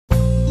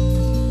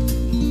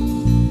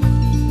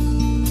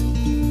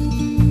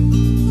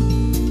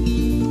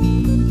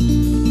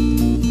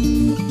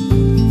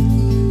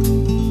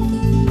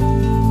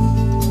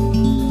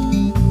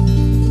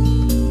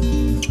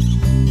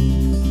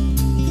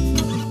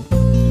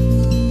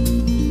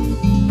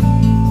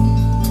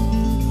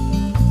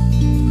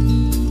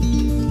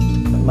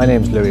My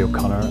name is Louis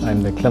O'Connor.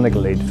 I'm the clinical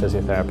lead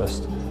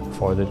physiotherapist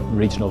for the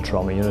Regional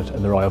Trauma Unit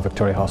in the Royal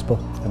Victoria Hospital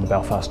in the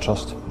Belfast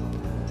Trust.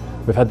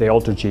 We've had the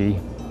AlterG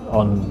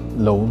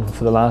on loan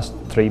for the last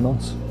 3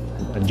 months,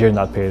 and during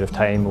that period of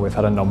time we've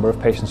had a number of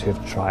patients who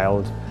have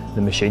trialled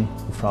the machine,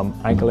 from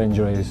ankle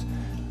injuries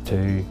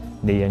to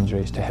knee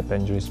injuries to hip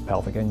injuries,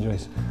 pelvic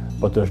injuries.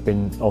 But there's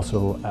been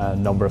also a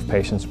number of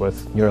patients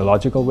with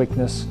neurological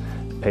weakness,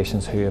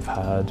 patients who have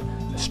had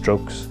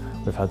strokes.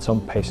 We've had some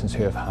patients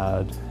who have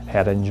had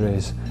head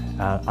injuries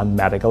and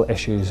medical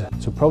issues.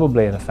 So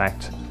probably in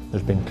effect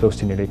there's been close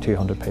to nearly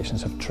 200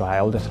 patients have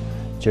trialled it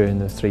during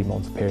the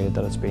 3-month period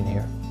that it's been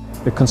here.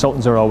 The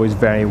consultants are always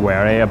very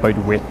wary about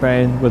weight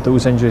bearing with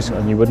those injuries,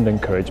 and you wouldn't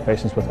encourage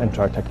patients with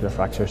intra-articular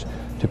fractures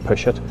to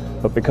push it.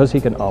 But because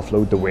he can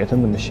offload the weight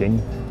in the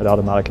machine, it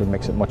automatically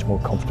makes it much more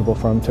comfortable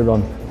for him to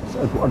run.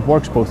 It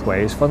works both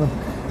ways for them.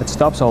 It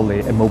stops all the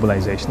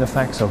immobilisation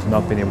effects of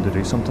not being able to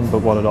do something,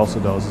 but what it also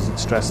does is it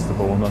stresses the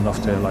bone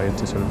enough to allow it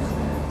to sort of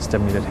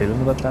stimulate healing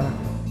a bit better.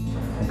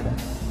 Okay.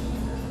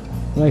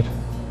 Right,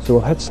 so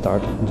we'll hit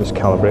start and just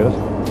calibrate it.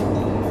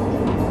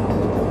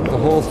 The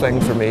whole thing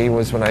for me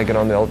was when I got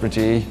on the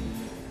AlterG,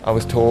 I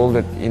was told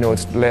that, you know,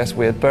 it's less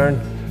weight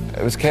bearing.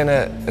 It's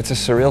a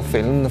surreal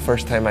feeling the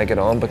first time I get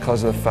on,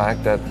 because of the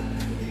fact that,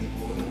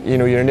 you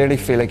know, you nearly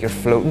feel like you're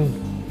floating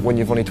when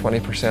you've only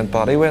 20%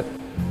 body weight.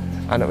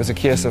 And it was a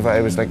case of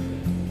I was like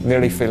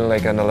nearly feeling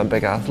like an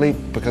Olympic athlete,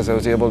 because I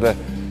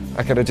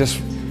could have just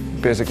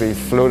basically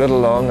floated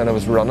along and I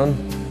was running.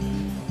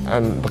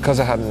 And because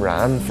I hadn't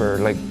ran for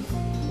like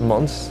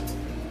months,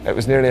 it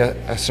was nearly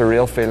a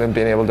surreal feeling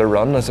being able to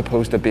run, as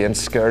opposed to being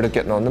scared of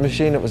getting on the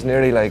machine. It was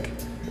nearly like,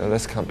 oh,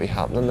 this can't be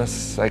happening,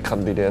 I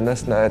can't be doing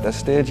this now at this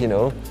stage, you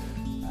know.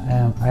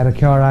 I had a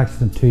car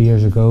accident 2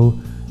 years ago,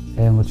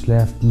 which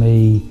left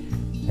me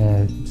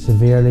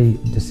severely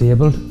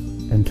disabled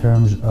in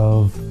terms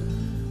of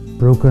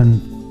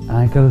broken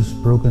ankles,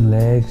 broken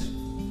legs,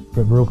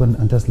 broken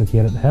and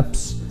dislocated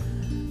hips.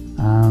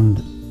 And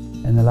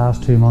in the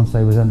last 2 months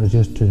I was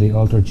introduced to the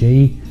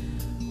AlterG,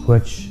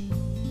 which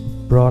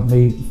brought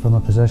me from a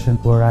position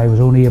where I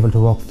was only able to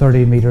walk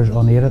 30 metres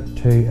unaided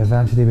to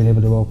eventually being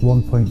able to walk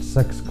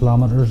 1.6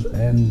 kilometres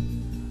in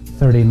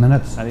 30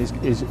 minutes. And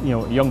he's you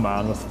know, a young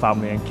man with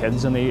family and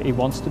kids, and he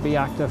wants to be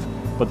active,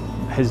 but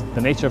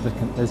the nature of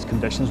his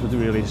conditions would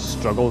really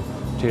struggle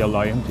to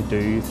allow him to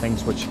do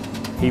things which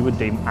he would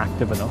deem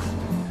active enough.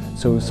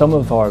 So some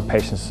of our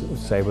patients,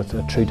 say with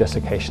a true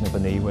dislocation of a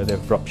knee where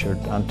they've ruptured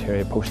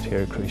anterior,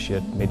 posterior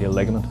cruciate medial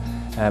ligament,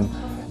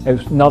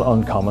 it's not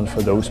uncommon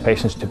for those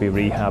patients to be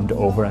rehabbed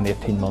over an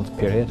 18-month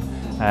period.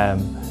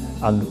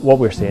 And what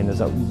we're seeing is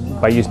that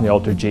by using the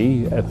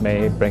AlterG, it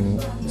may bring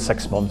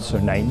 6 months or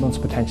 9 months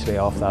potentially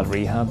off that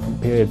rehab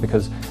period,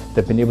 because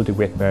they've been able to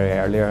weight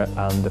bear earlier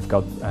and they've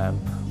got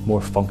more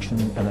function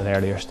in an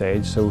earlier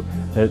stage. So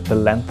the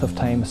length of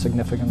time is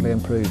significantly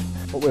improved.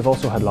 But we've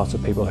also had lots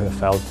of people who have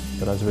felt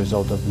that as a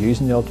result of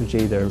using the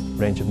AlterG, their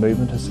range of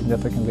movement has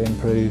significantly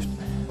improved.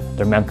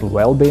 Their mental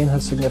well-being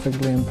has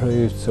significantly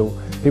improved. So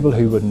people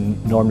who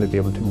wouldn't normally be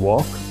able to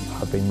walk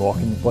have been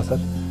walking with it.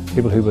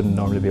 People who wouldn't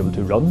normally be able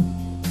to run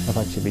have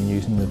actually been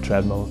using the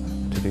treadmill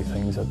to do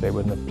things that they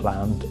wouldn't have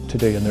planned to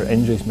do, and their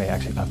injuries may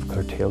actually have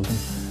curtailed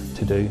them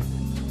to do.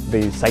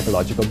 The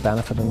psychological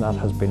benefit in that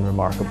has been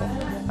remarkable,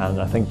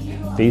 and I think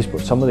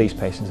some of these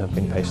patients have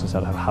been patients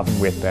that haven't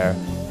weight bear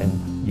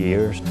in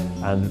years,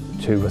 and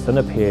to within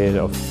a period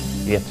of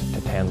 8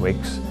 to 10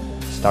 weeks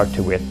start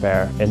to weight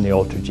bear in the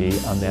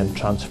AlterG and then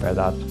transfer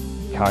that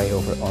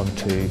carryover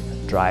onto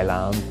dry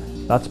land.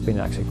 That's been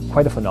actually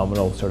quite a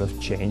phenomenal sort of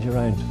change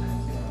around.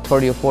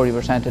 30 or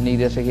 40% of knee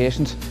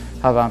dislocations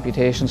have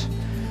amputations.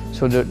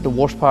 So the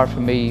worst part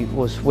for me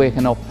was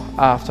waking up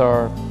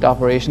after the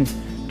operation.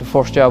 The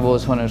first job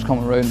was, when I was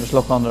coming around, was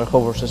look under the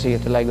covers to see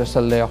if the leg was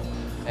still there.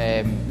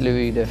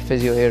 Louis, the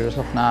physio here, was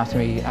looking after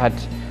me,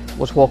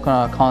 was walking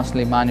on it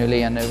constantly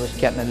manually, and it was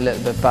getting a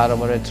little bit better,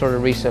 but it sort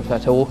of reached a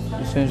plateau.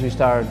 As soon as we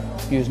started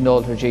using the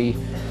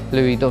AlterG,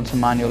 Louis done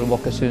some manual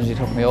work as soon as he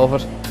took me off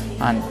it,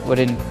 and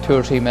within 2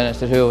 or 3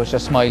 minutes the two of us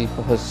just smiled,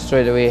 because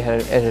straight away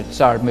it had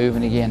started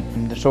moving again.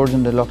 And the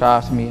surgeon that looked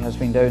after me has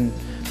been down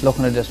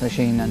looking at this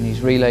machine, and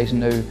he's realising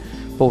now,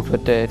 both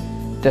with the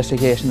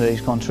dislocation that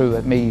he's gone through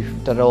with me,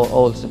 that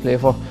all's to play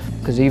for.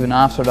 Because even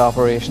after the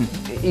operation,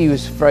 he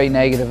was very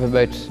negative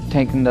about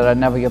thinking that I'd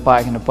never get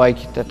back on a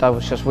bike, that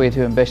was just way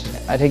too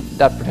ambitious. I think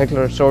that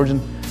particular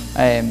surgeon,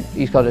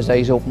 he's got his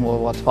eyes open with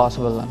what's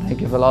possible, and I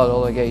think if a lot of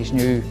other guys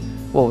knew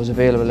what was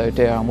available out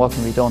there and what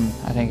can be done,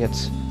 I think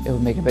it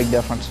would make a big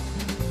difference.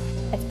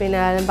 It's been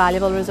an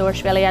invaluable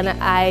resource really, and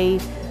I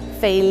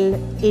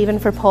feel even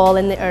for Paul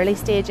in the early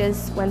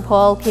stages, when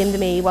Paul came to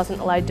me, he wasn't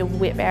allowed to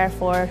weight bear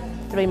for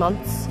 3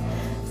 months.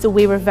 So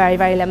we were very,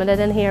 very limited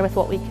in here with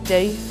what we could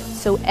do.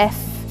 So if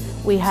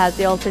we had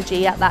the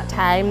AlterG at that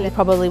time, they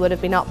probably would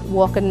have been up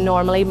walking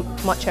normally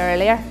much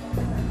earlier.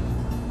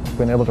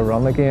 Being able to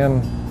run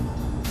again,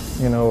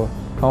 you know,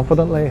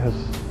 confidently has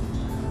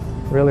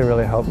really,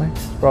 really helped me.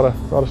 It's brought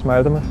a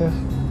smile to my face.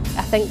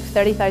 I think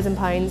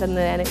 £30,000 in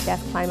the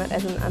NHS climate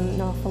isn't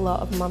an awful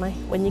lot of money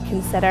when you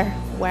consider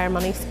where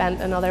money's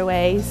spent in other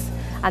ways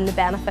and the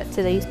benefit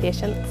to these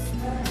patients.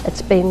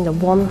 It's been the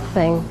one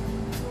thing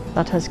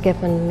that has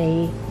given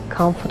me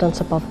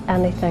confidence above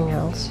anything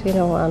else, you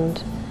know,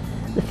 and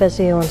the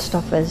physio and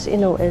stuff is, you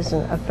know, is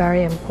a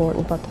very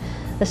important, but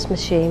this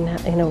machine,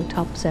 you know,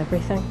 tops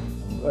everything.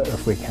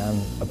 If we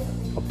can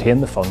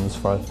obtain the funds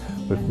for it,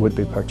 we would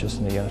be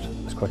purchasing the unit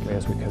as quickly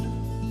as we could.